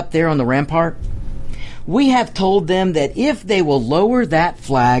way up there on the rampart? We have told them that if they will lower that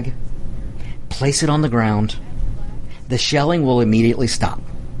flag, place it on the ground, the shelling will immediately stop.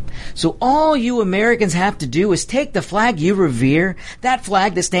 So all you Americans have to do is take the flag you revere, that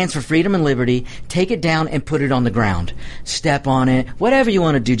flag that stands for freedom and liberty, take it down and put it on the ground. Step on it, whatever you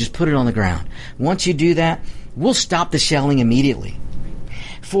want to do, just put it on the ground. Once you do that, we'll stop the shelling immediately.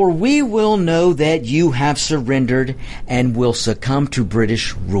 For we will know that you have surrendered and will succumb to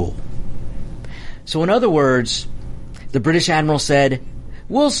British rule. So in other words, the British Admiral said,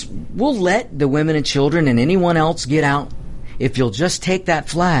 we'll let the women and children and anyone else get out if you'll just take that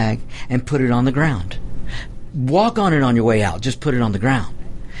flag and put it on the ground. Walk on it on your way out. Just put it on the ground.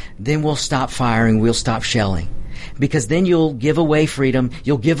 Then we'll stop firing. We'll stop shelling. Because then you'll give away freedom.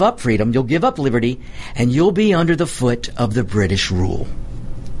 You'll give up freedom. You'll give up liberty. And you'll be under the foot of the British rule.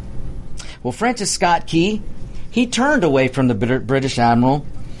 Well, Francis Scott Key, he turned away from the British Admiral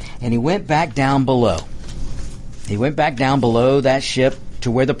and he went back down below. He went back down below that ship to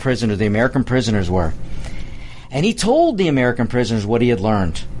where the American prisoners were. And he told the American prisoners what he had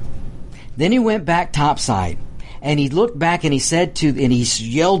learned. Then he went back topside and he looked back and he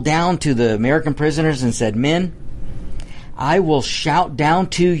yelled down to the American prisoners and said, men, I will shout down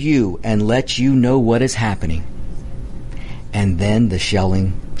to you and let you know what is happening. And then the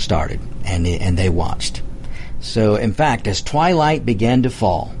shelling started and they watched. So in fact, as twilight began to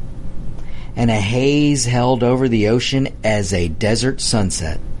fall and a haze held over the ocean as a desert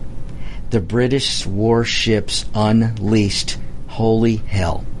sunset, the British warships unleashed holy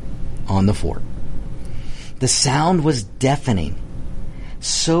hell on the fort. The sound was deafening.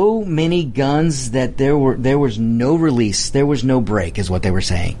 So many guns that there was no release, there was no break, is what they were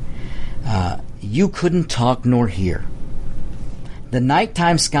saying. You couldn't talk nor hear. The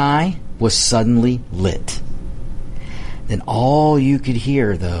nighttime sky was suddenly lit. Then all you could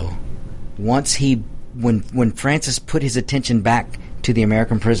hear, though, when Francis put his attention back to the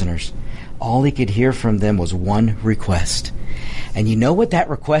American prisoners, all he could hear from them was one request. And you know what that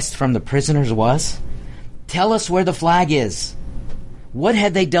request from the prisoners was? Tell us where the flag is. What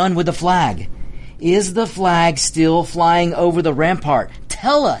had they done with the flag? Is the flag still flying over the rampart?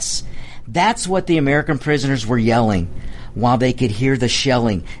 Tell us. That's what the American prisoners were yelling while they could hear the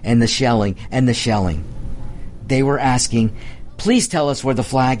shelling and the shelling and the shelling. They were asking, please tell us where the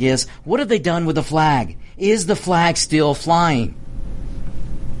flag is. What have they done with the flag? Is the flag still flying?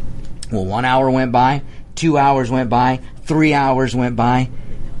 Well, 1 hour went by, 2 hours went by, 3 hours went by.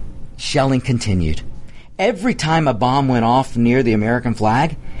 Shelling continued. Every time a bomb went off near the American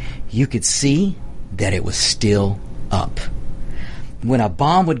flag, you could see that it was still up. When a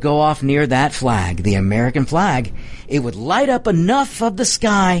bomb would go off near that flag, the American flag, it would light up enough of the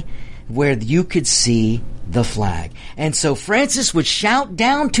sky where you could see the flag. And so Francis would shout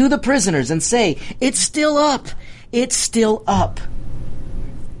down to the prisoners and say, it's still up. It's still up.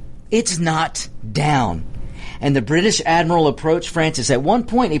 It's not down. And the British Admiral approached Francis. At one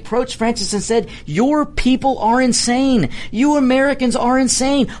point, he approached Francis and said, your people are insane. You Americans are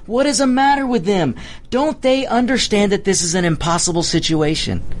insane. What is the matter with them? Don't they understand that this is an impossible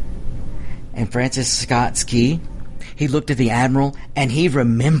situation? And Francis Scott Key, he looked at the Admiral and he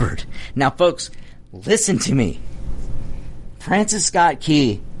remembered. Now, folks, listen to me. Francis Scott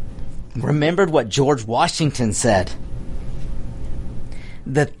Key remembered what George Washington said.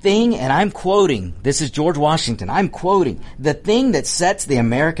 The thing, and I'm quoting, this is George Washington, I'm quoting, the thing that sets the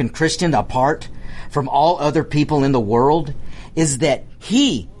American Christian apart from all other people in the world is that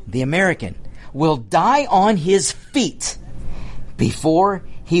he, the American, will die on his feet before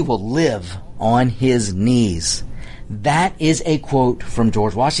he will live on his knees. That is a quote from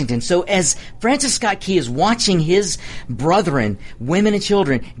George Washington. So as Francis Scott Key is watching his brethren, women and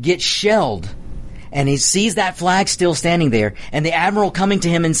children, get shelled, and he sees that flag still standing there, and the Admiral coming to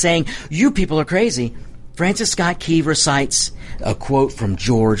him and saying, you people are crazy, Francis Scott Key recites a quote from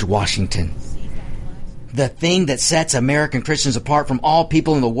George Washington. The thing that sets American Christians apart from all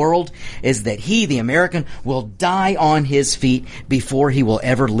people in the world is that he, the American, will die on his feet before he will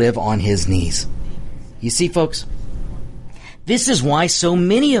ever live on his knees. You see, folks, this is why so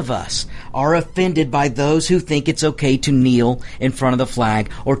many of us are offended by those who think it's okay to kneel in front of the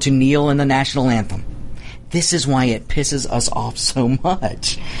flag or to kneel in the national anthem. This is why it pisses us off so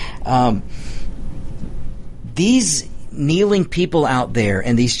much. These kneeling people out there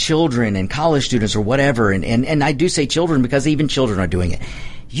and these children and college students or whatever, and I do say children because even children are doing it.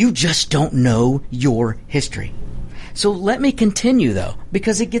 You just don't know your history. So let me continue, though,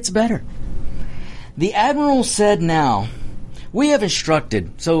 because it gets better. The Admiral said, now, we have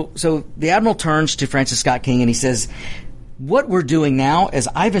instructed. So the Admiral turns to Francis Scott Key and he says, what we're doing now is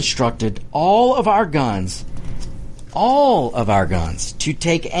I've instructed all of our guns to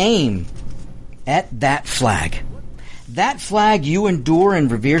take aim at that flag. That flag you endure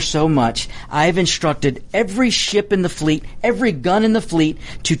and revere so much, I've instructed every ship in the fleet, every gun in the fleet,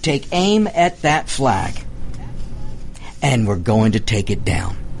 to take aim at that flag. And we're going to take it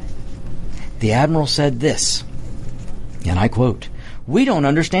down. The Admiral said this, and I quote, we don't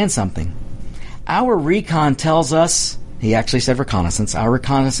understand something. Our recon tells us, he actually said reconnaissance, our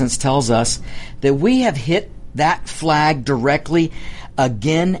reconnaissance tells us that we have hit that flag directly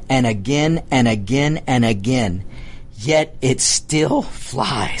again and again and again and again. Yet it still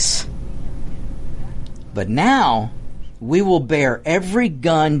flies. But now we will bear every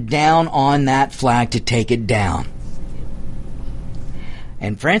gun down on that flag to take it down.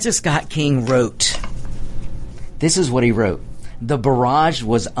 And Francis Scott Key wrote, this is what he wrote. The barrage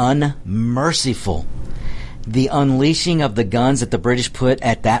was unmerciful. The unleashing of the guns that the British put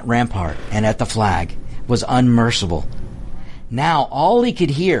at that rampart and at the flag was unmerciful. Now all he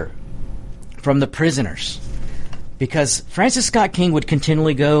could hear from the prisoners, because Francis Scott Key would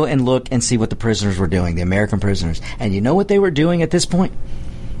continually go and look and see what the prisoners were doing, the American prisoners. And you know what they were doing at this point?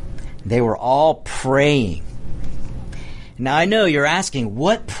 They were all praying. Now I know you're asking,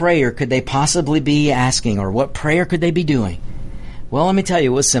 what prayer could they possibly be asking, or what prayer could they be doing? Well, let me tell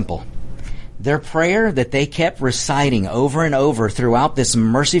you, it was simple. Their prayer that they kept reciting over and over throughout this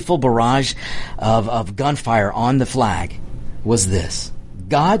merciful barrage of gunfire on the flag was this: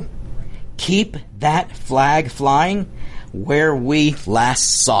 God, keep that flag flying where we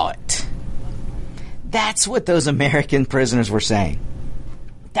last saw it. That's what those American prisoners were saying.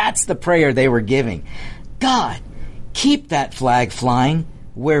 That's the prayer they were giving. God, keep that flag flying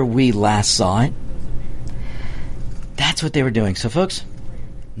where we last saw it. That's what they were doing. So, folks,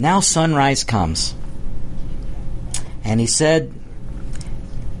 now sunrise comes. And he said,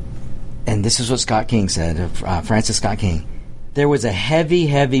 and this is what Scott Key said, Francis Scott Key, there was a heavy,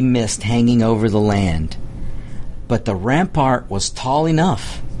 heavy mist hanging over the land, but the rampart was tall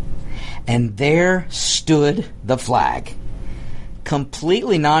enough, and there stood the flag,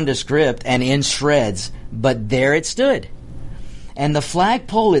 completely nondescript and in shreds, but there it stood. And the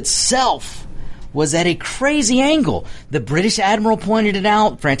flagpole itself was at a crazy angle. The British Admiral pointed it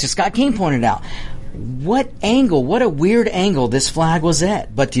out. Francis Scott Key pointed it out. What angle, what a weird angle this flag was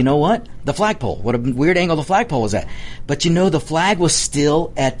at. But you know what? The flagpole. What a weird angle the flagpole was at. But you know, the flag was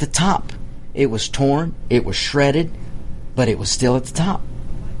still at the top. It was torn, it was shredded, but it was still at the top.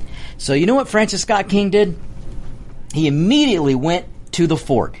 So you know what Francis Scott Key did? He immediately went to the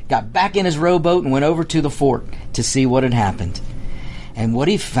fort, got back in his rowboat and went over to the fort to see what had happened. And what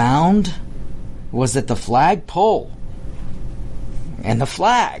he found was that the flagpole and the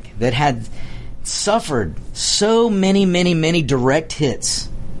flag that had suffered so many, many, many direct hits,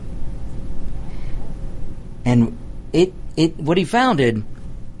 and what he found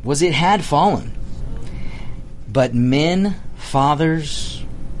was it had fallen. But men, fathers,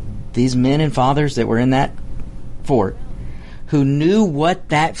 these men and fathers that were in that fort, who knew what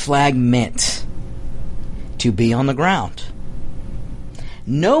that flag meant to be on the ground,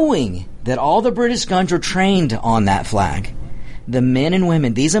 knowing that all the British guns were trained on that flag, the men and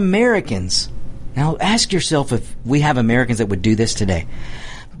women, these Americans. Now ask yourself if we have Americans that would do this today.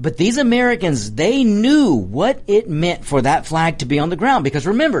 But these Americans, they knew what it meant for that flag to be on the ground. Because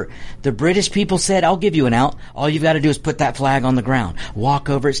remember, the British people said, I'll give you an out. All you've got to do is put that flag on the ground. Walk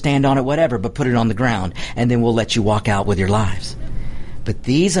over it, stand on it, whatever, but put it on the ground. And then we'll let you walk out with your lives. But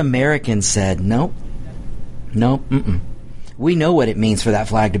these Americans said, nope, we know what it means for that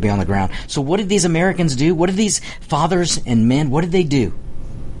flag to be on the ground. So what did these Americans do? What did these fathers and men, what did they do?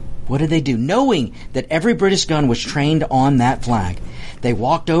 What did they do? Knowing that every British gun was trained on that flag, they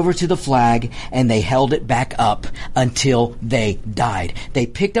walked over to the flag and they held it back up until they died. They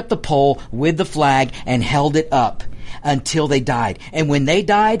picked up the pole with the flag and held it up until they died. And when they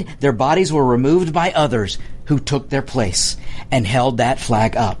died, their bodies were removed by others who took their place and held that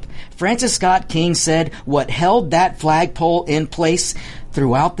flag up. Francis Scott Key said what held that flagpole in place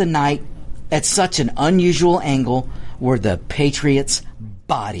throughout the night at such an unusual angle were the patriots'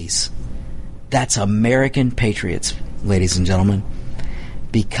 bodies. That's American patriots, ladies and gentlemen,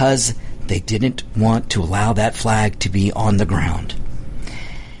 because they didn't want to allow that flag to be on the ground.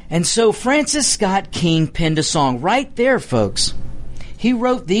 And so Francis Scott Key penned a song right there, folks. He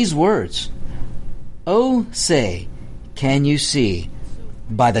wrote these words. Oh, say, can you see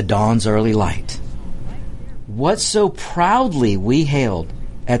by the dawn's early light what so proudly we hailed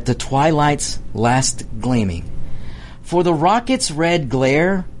at the twilight's last gleaming? For the rocket's red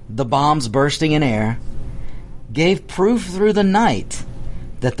glare, the bombs bursting in air, gave proof through the night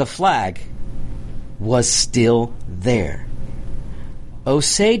that the flag was still there. Oh,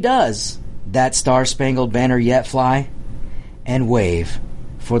 say does that star-spangled banner yet fly and wave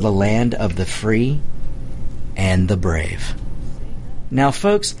for the land of the free and the brave. Now,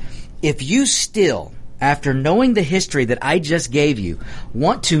 folks, if you still, after knowing the history that I just gave you,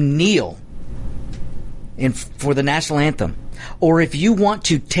 want to kneel for the national anthem, or if you want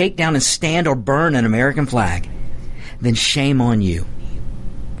to take down and stand or burn an American flag, then shame on you.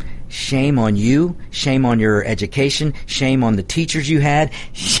 Shame on you. Shame on your education. Shame on the teachers you had.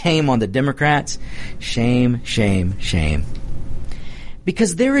 Shame on the Democrats. Shame, shame, shame.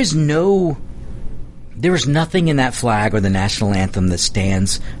 Because there is nothing in that flag or the national anthem that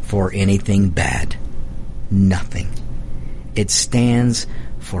stands for anything bad. Nothing. It stands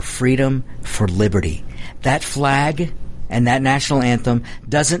for freedom, for liberty. That flag and that national anthem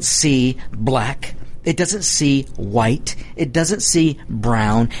doesn't see black. It doesn't see white. It doesn't see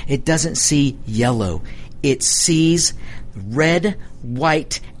brown. It doesn't see yellow. It sees red,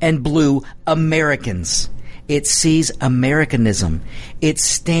 white, and blue Americans. It sees Americanism. It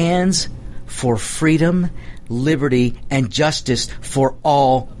stands for freedom, liberty, and justice for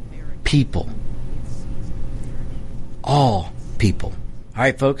all people. All people. All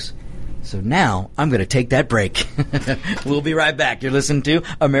right, folks. So now I'm going to take that break. We'll be right back. You're listening to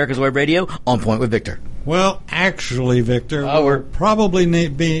America's Web Radio, On Point with Victor. Well, actually, Victor, we'll probably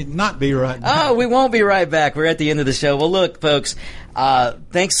not be right back. Oh, we won't be right back. We're at the end of the show. Well, look, folks,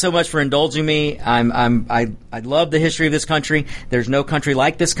 thanks so much for indulging me. I love the history of this country. There's no country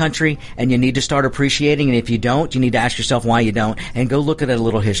like this country, and you need to start appreciating. And if you don't, you need to ask yourself why you don't, and go look at a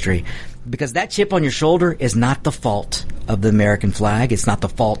little history. Because that chip on your shoulder is not the fault of the American flag. It's not the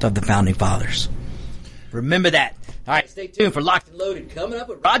fault of the Founding Fathers. Remember that. All right, stay tuned for Locked and Loaded, coming up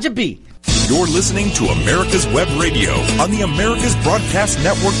with Roger B. You're listening to America's Web Radio on the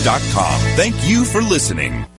AmericasBroadcastNetwork.com. Thank you for listening.